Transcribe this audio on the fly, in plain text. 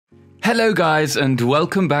Hello guys and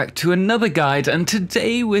welcome back to another guide, and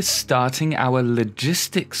today we're starting our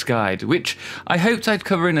logistics guide, which I hoped I'd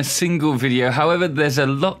cover in a single video. However, there's a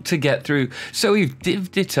lot to get through, so we've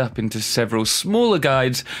divvied it up into several smaller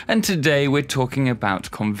guides, and today we're talking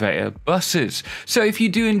about conveyor buses. So if you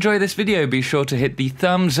do enjoy this video, be sure to hit the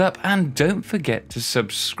thumbs up and don't forget to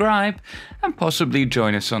subscribe and possibly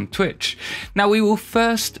join us on Twitch. Now we will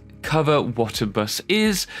first cover what a bus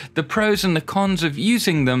is, the pros and the cons of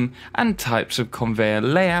using them, and types of conveyor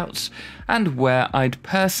layouts, and where I'd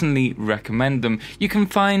personally recommend them. You can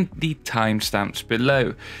find the timestamps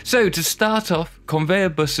below. So to start off, conveyor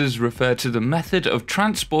buses refer to the method of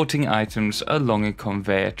transporting items along a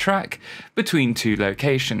conveyor track between two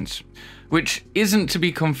locations, which isn't to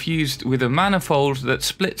be confused with a manifold that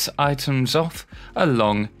splits items off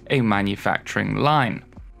along a manufacturing line.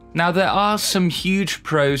 Now, there are some huge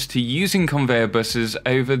pros to using conveyor buses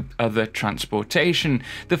over other transportation.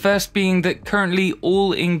 The first being that currently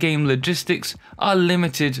all in-game logistics are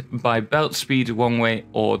limited by belt speed one way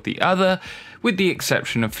or the other, with the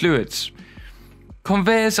exception of fluids.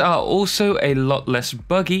 Conveyors are also a lot less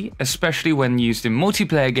buggy, especially when used in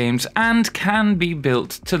multiplayer games, and can be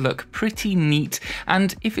built to look pretty neat.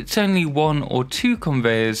 And if it's only one or two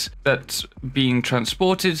conveyors that's being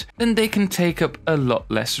transported, then they can take up a lot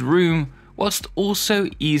less room, whilst also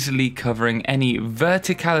easily covering any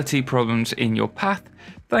verticality problems in your path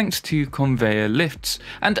thanks to conveyor lifts.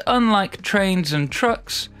 And unlike trains and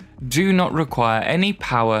trucks, do not require any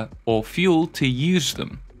power or fuel to use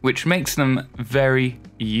them, which makes them very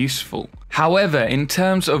useful. However, in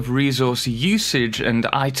terms of resource usage and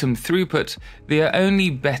item throughput, they are only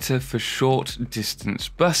better for short distance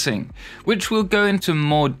busing, which we'll go into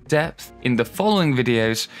more depth in the following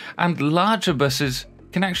videos, and larger buses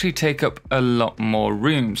can actually take up a lot more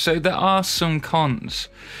room, so there are some cons.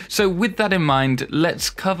 So with that in mind, let's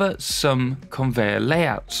cover some conveyor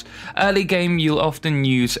layouts. Early game, you'll often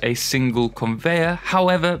use a single conveyor.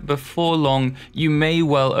 However, before long, you may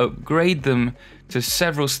well upgrade them to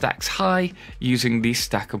several stacks high using the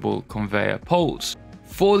stackable conveyor poles.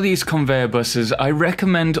 For these conveyor buses, I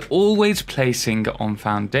recommend always placing on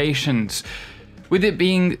foundations. With it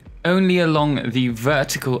being only along the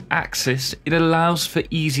vertical axis, it allows for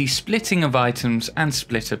easy splitting of items and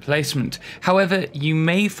splitter placement. However, you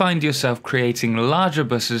may find yourself creating larger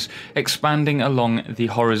buses expanding along the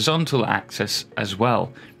horizontal axis as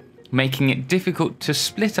well, making it difficult to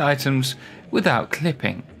split items without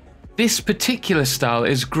clipping. This particular style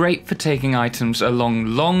is great for taking items along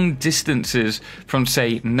long distances from,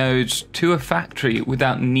 say, nodes to a factory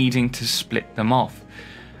without needing to split them off,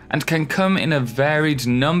 and can come in a varied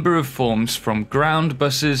number of forms, from ground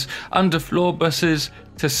buses, underfloor buses,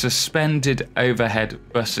 to suspended overhead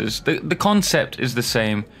buses. The concept is the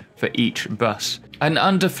same for each bus. An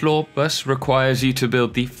underfloor bus requires you to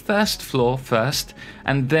build the first floor first,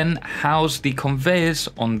 and then house the conveyors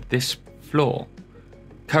on this floor,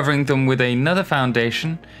 covering them with another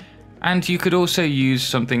foundation, and you could also use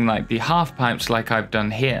something like the half pipes like I've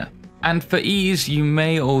done here. And for ease, you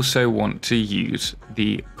may also want to use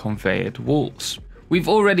the conveyored walls. We've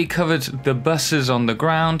already covered the buses on the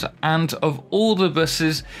ground, and of all the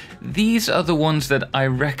buses, these are the ones that I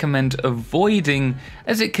recommend avoiding,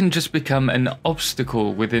 as it can just become an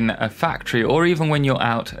obstacle within a factory or even when you're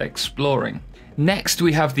out exploring. Next,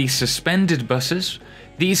 we have the suspended buses.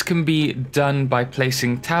 These can be done by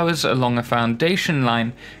placing towers along a foundation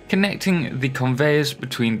line, connecting the conveyors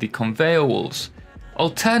between the conveyor walls.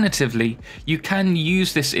 Alternatively, you can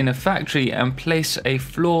use this in a factory and place a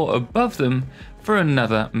floor above them for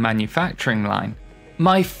another manufacturing line.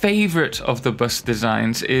 My favorite of the bus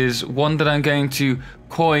designs is one that I'm going to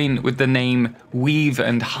coin with the name Weave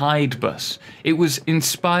and Hide bus. It was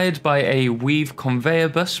inspired by a Weave conveyor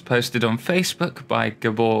bus posted on Facebook by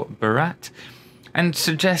Gabor Barat, and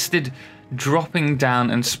suggested dropping down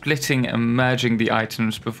and splitting and merging the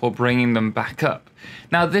items before bringing them back up.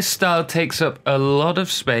 Now, this style takes up a lot of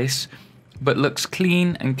space, but looks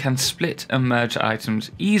clean and can split and merge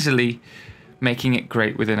items easily, making it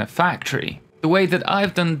great within a factory. The way that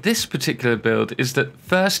I've done this particular build is that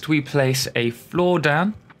first we place a floor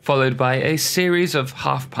down, followed by a series of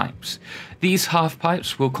half pipes. These half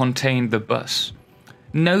pipes will contain the bus.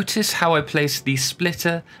 Notice how I place the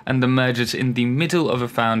splitter and the mergers in the middle of a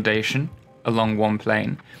foundation along one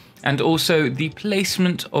plane, and also the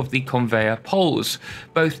placement of the conveyor poles,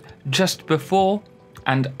 both just before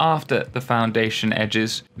and after the foundation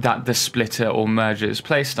edges that the splitter or merger is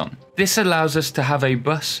placed on. This allows us to have a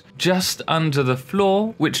bus just under the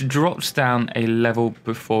floor which drops down a level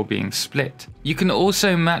before being split. You can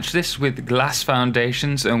also match this with glass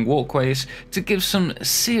foundations and walkways to give some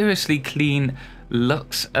seriously clean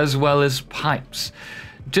looks, as well as pipes.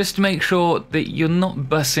 Just make sure that you're not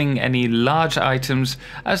bussing any large items,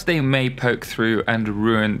 as they may poke through and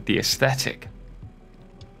ruin the aesthetic.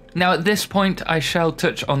 Now at this point I shall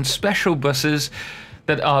touch on special buses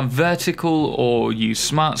that are vertical or use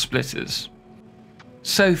smart splitters.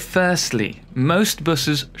 So firstly, most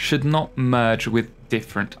buses should not merge with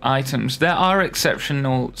different items. There are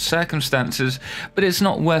exceptional circumstances, but it's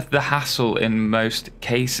not worth the hassle in most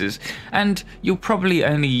cases, and you'll probably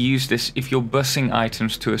only use this if you're busing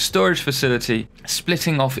items to a storage facility,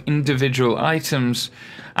 splitting off individual items,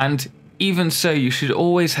 and even so, you should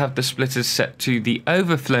always have the splitters set to the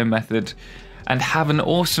overflow method and have an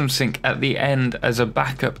awesome sink at the end as a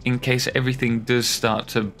backup in case everything does start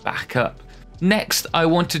to back up. Next, I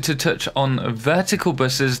wanted to touch on vertical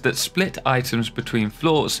buses that split items between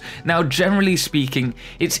floors. Now, generally speaking,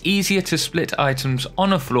 it's easier to split items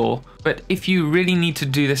on a floor, but if you really need to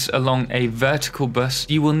do this along a vertical bus,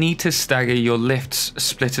 you will need to stagger your lifts,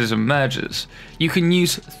 splitters and mergers. You can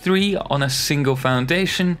use 3 on a single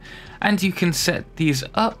foundation, and you can set these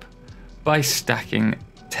up by stacking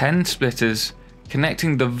 10 splitters,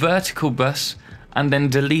 connecting the vertical bus, and then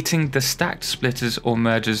deleting the stacked splitters or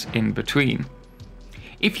mergers in between.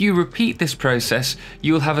 If you repeat this process,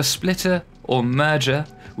 you will have a splitter or merger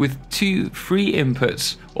with 2 free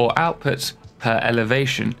inputs or outputs per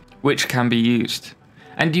elevation, which can be used.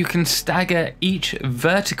 And you can stagger each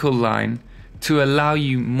vertical line to allow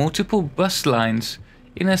you multiple bus lines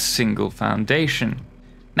in a single foundation.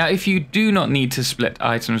 Now, if you do not need to split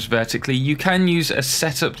items vertically, you can use a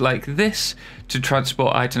setup like this to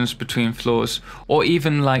transport items between floors, or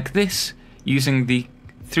even like this, using the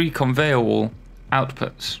 3 conveyor wall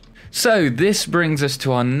outputs. So this brings us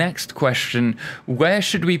to our next question: where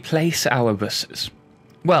should we place our buses?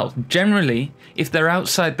 Well, generally, if they're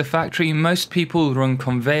outside the factory, most people run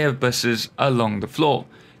conveyor buses along the floor.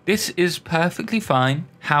 This is perfectly fine.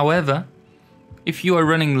 However, if you are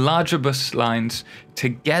running larger bus lines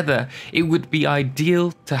together, it would be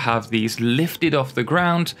ideal to have these lifted off the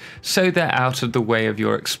ground so they're out of the way of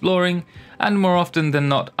your exploring, and more often than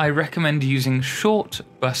not, I recommend using short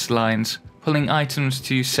bus lines, pulling items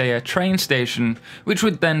to, say, a train station, which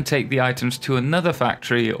would then take the items to another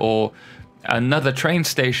factory or another train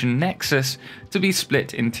station nexus to be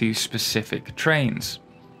split into specific trains.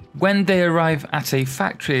 When they arrive at a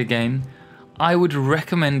factory again, I would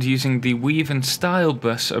recommend using the weave and style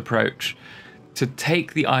bus approach to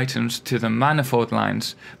take the items to the manifold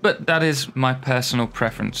lines, but that is my personal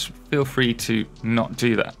preference. Feel free to not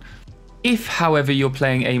do that. If, however, you're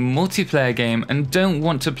playing a multiplayer game and don't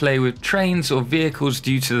want to play with trains or vehicles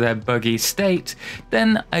due to their buggy state,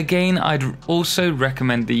 then again I'd also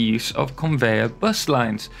recommend the use of conveyor bus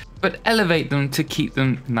lines, but elevate them to keep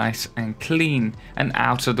them nice and clean and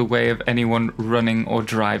out of the way of anyone running or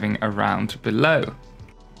driving around below.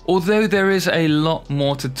 Although there is a lot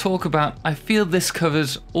more to talk about, I feel this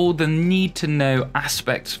covers all the need to know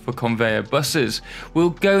aspects for conveyor buses. We'll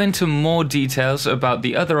go into more details about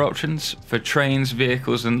the other options for trains,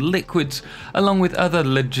 vehicles and liquids, along with other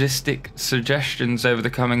logistic suggestions over the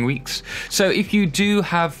coming weeks. So if you do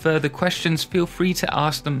have further questions, feel free to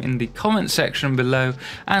ask them in the comment section below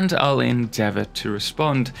and I'll endeavour to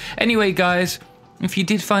respond. Anyway guys, if you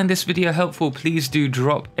did find this video helpful, please do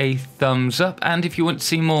drop a thumbs up, and if you want to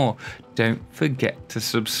see more, don't forget to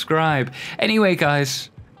subscribe. Anyway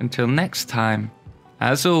guys, until next time,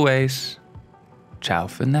 as always, ciao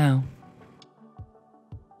for now.